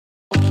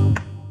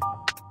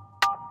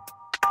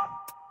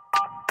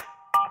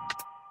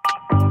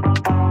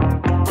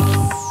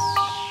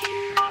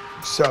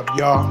What's up,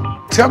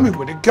 y'all? Tell me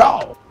where to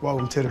go.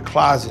 Welcome to the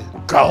closet.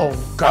 Go,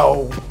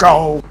 go,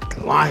 go.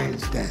 The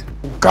Lions Den.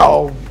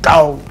 Go,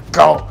 go,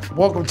 go.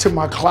 Welcome to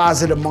my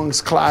closet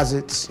amongst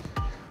closets.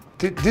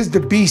 This is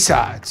the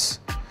B-sides.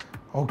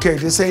 Okay,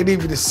 this ain't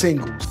even the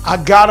singles. I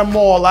got them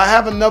all. I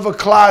have another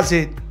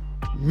closet.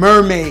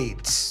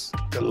 Mermaids,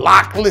 the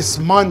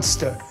Lochless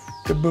Monster,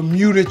 the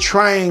Bermuda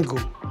Triangle,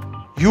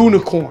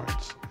 unicorns.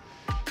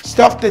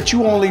 Stuff that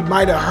you only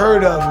might have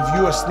heard of if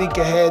you're a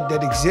sneakerhead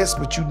that exists,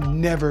 but you've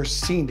never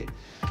seen it.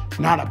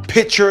 Not a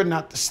picture,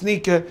 not the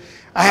sneaker.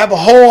 I have a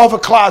whole other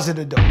closet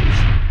of those.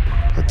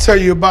 I'll tell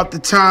you about the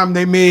time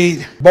they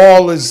made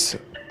Ballers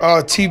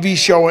TV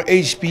show on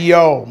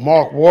HBO.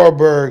 Mark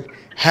Wahlberg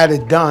had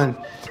it done.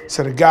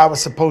 So the guy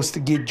was supposed to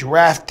get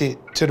drafted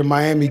to the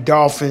Miami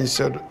Dolphins,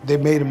 so they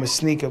made him a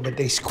sneaker, but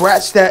they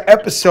scratched that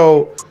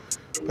episode.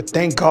 But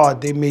thank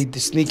God they made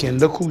the sneaker,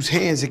 and look whose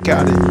hands it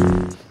got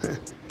in.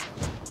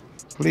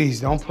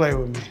 Please, don't play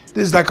with me.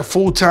 This is like a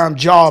full-time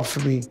job for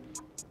me.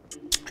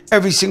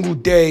 Every single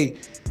day,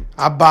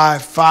 I buy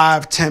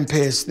 5, 10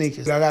 pairs of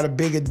sneakers. I got a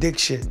big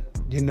addiction,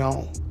 you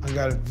know. I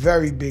got a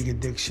very big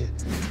addiction.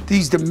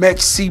 These the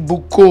Merci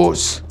Beaucoup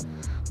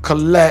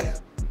Colette.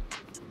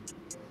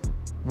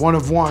 One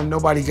of one,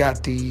 nobody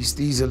got these.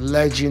 These are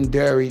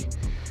legendary.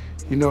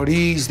 You know,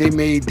 they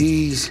made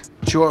these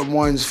Jordan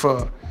 1s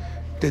for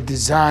the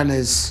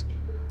designers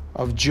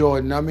of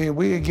Jordan. I mean,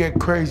 we could get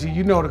crazy.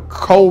 You know the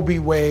Kobe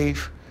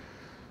wave.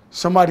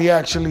 Somebody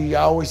actually,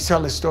 I always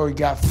tell a story,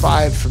 got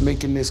fired for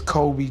making this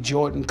Kobe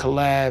Jordan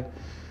collab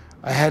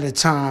ahead of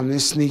time.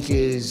 This sneaker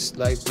is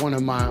like one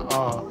of my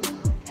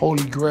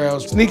holy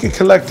grails. Sneaker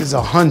collectors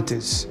are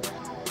hunters.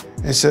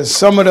 And so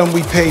some of them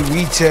we pay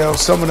retail,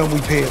 some of them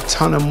we pay a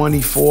ton of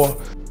money for.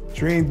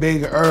 Dream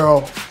Big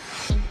Earl,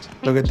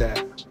 look at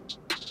that.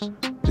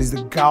 These are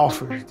the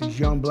golfers, these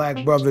young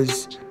black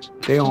brothers.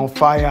 They on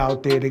fire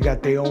out there, they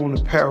got their own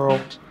apparel.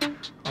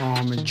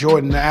 And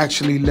Jordan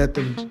actually let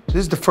them, this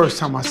is the first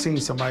time I seen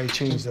somebody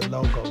change the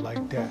logo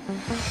like that.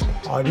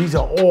 These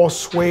are all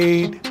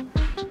suede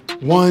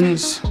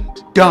ones,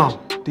 dumb.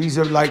 These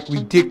are like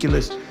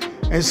ridiculous.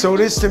 And so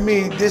this to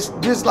me,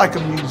 this like a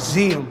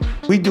museum.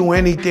 We do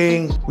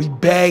anything, we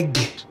beg,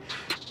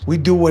 we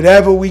do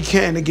whatever we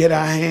can to get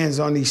our hands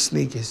on these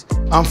sneakers.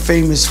 I'm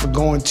famous for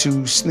going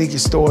to sneaker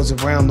stores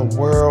around the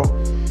world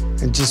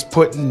and just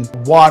putting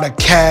water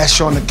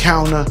cash on the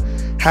counter.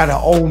 Had an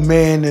old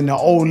man and an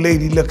old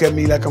lady look at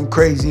me like I'm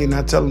crazy, and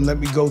I tell them, let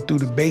me go through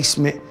the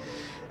basement.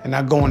 And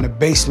I go in the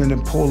basement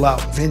and pull out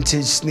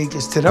vintage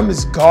sneakers. To them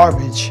it's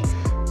garbage,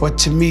 but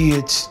to me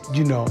it's,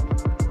 you know,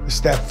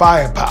 it's that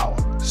firepower.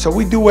 So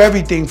we do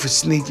everything for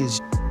sneakers.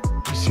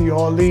 You see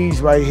all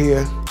these right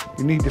here.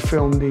 You need to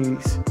film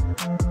these.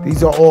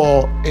 These are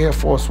all Air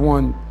Force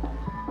One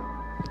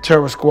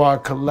Terror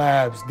Squad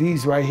collabs.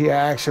 These right here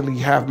actually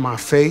have my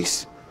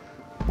face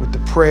with the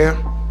prayer.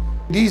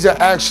 These are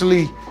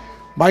actually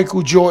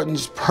Michael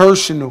Jordan's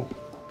personal.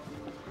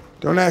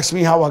 Don't ask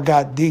me how I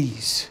got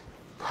these.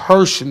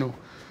 Personal.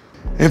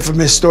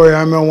 Infamous story,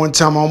 I remember one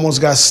time I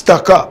almost got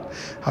stuck up.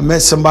 I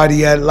met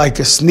somebody at like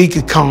a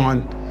sneaker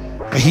con,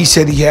 and he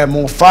said he had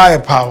more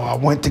firepower. I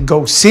went to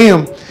go see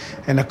him,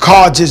 and the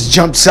car just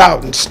jumps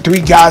out, and it's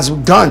 3 guys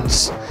with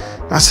guns.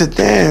 And I said,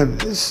 damn,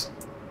 this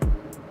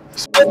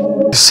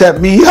set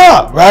me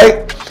up,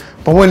 right?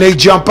 But when they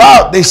jump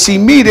out, they see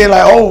me, they're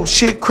like, oh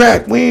shit,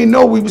 crack, we didn't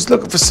know we was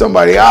looking for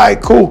somebody. All right,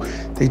 cool.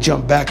 They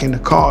jump back in the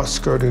car,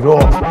 skirted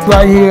off.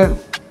 Right here,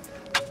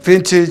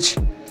 vintage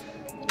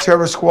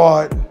Terror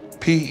Squad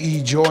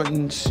PE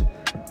Jordans.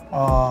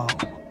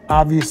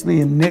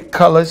 Obviously in Knick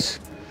colors.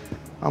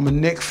 I'm a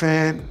Knick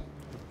fan.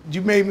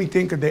 You made me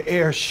think of the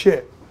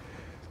Airship.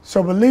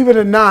 So believe it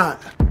or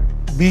not,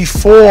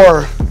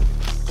 before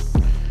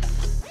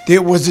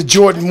there was a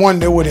Jordan 1,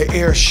 there was the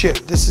Airship.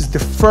 This is the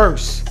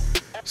first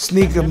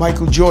sneaker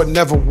Michael Jordan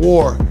ever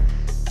wore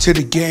to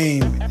the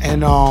game.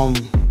 And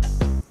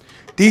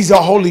these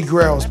are holy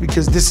grails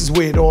because this is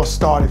where it all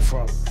started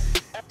from.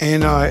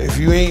 And if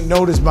you ain't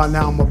noticed by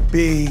now, I'm a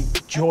big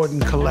Jordan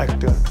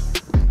collector.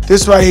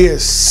 This right here,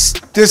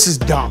 this is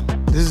dumb.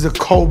 This is a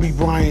Kobe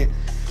Bryant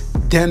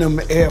denim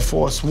Air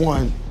Force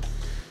One.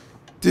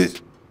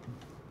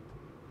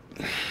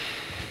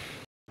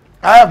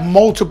 I have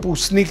multiple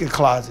sneaker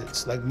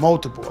closets, like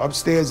multiple.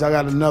 Upstairs, I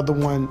got another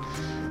one.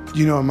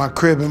 You know, in my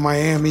crib in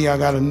Miami, I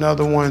got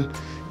another one.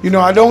 You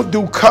know, I don't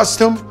do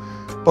custom,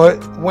 but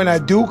when I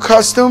do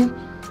custom,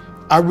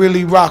 I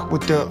really rock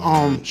with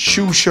the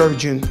shoe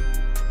surgeon.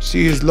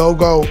 See his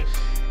logo?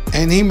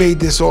 And he made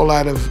this all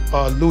out of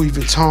Louis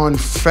Vuitton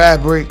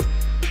fabric.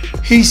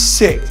 He's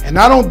sick, and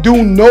I don't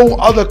do no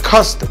other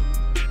custom.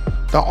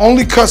 The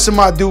only custom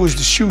I do is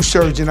the shoe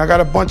surgeon. I got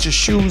a bunch of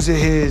shoes of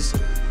his.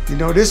 You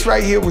know, this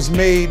right here was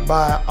made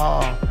by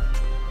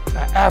an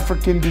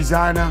African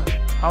designer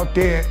out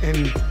there,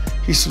 and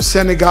he's from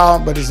Senegal,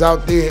 but is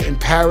out there in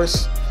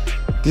Paris.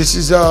 This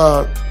is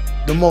the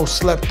most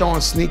slept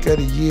on sneaker of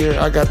the year.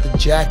 I got the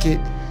jacket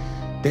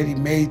that he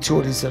made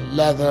to it. It's a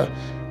leather.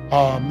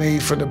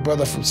 made for the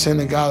brother from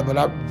Senegal, but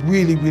I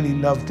really, really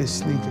love this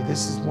sneaker.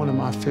 This is one of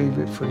my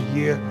favorite for the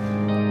year.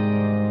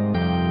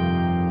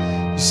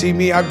 You see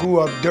me, I grew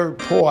up dirt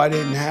poor. I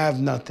didn't have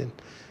nothing.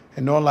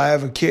 And all I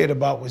ever cared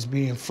about was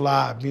being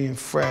fly, being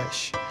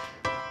fresh.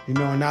 You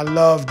know, and I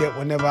love that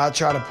whenever I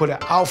try to put an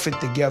outfit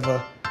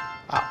together,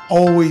 I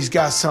always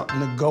got something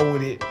to go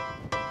with it.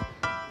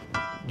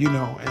 You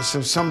know, and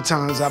so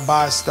sometimes I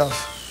buy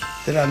stuff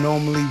that I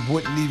normally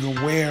wouldn't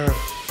even wear,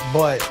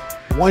 but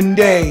one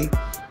day,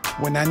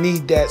 when I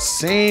need that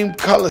same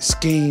color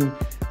scheme,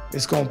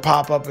 it's gonna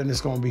pop up and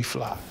it's gonna be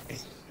fly.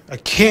 I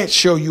can't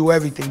show you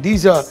everything.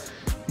 These are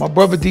my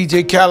brother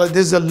DJ Khaled.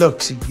 This is a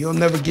look-see. You'll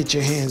never get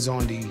your hands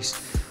on these.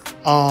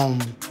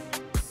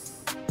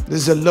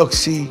 This is a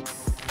look-see.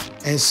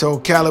 And so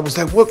Khaled was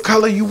like, what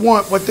color you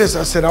want? What this?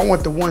 I said, I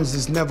want the ones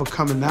that's never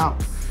coming out.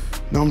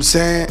 You know what I'm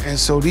saying? And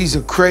so these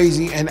are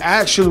crazy. And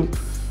actually,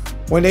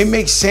 when they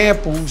make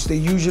samples, they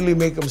usually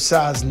make them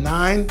size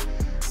 9.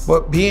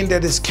 But being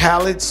that it's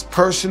Khaled's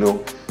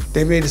personal,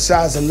 they made a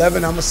size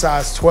 11. I'm a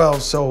size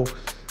 12. So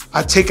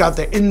I take out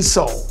the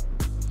insole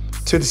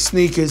to the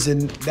sneakers,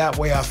 and that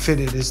way I fit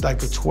it. It's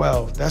like a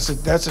 12.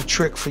 That's a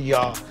trick for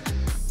y'all.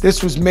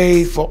 This was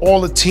made for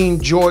all the Team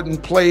Jordan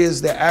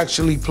players that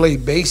actually play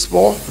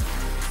baseball.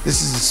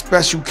 This is a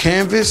special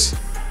canvas.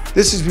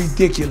 This is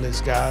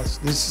ridiculous, guys.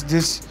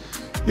 This,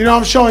 you know,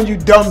 I'm showing you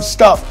dumb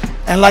stuff.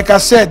 And like I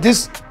said,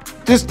 this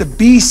the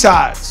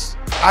B-sides.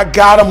 I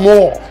got them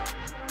all.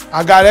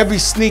 I got every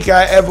sneaker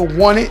I ever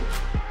wanted.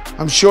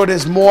 I'm sure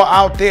there's more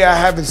out there I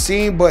haven't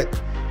seen,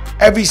 but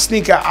every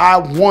sneaker I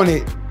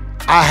wanted,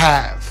 I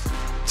have.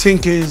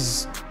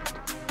 Tinker's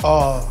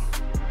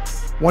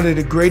one of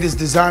the greatest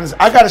designers.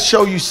 I gotta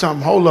show you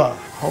something. Hold up.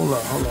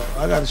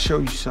 I gotta show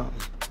you something.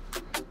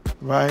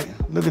 Right?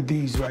 Look at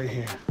these right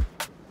here.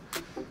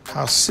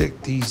 How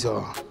sick these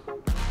are.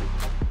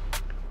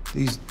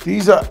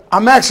 These are,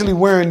 I'm actually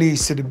wearing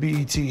these to the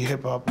BET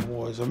Hip Hop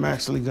Awards. I'm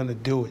actually gonna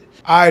do it.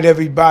 All right,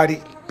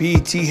 everybody.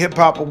 BET Hip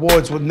Hop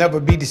Awards will never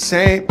be the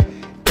same.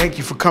 Thank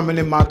you for coming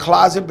in my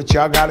closet, but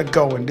y'all gotta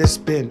go. And this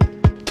been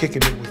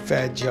Kicking It with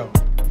Fat Joe.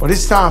 But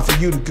it's time for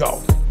you to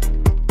go.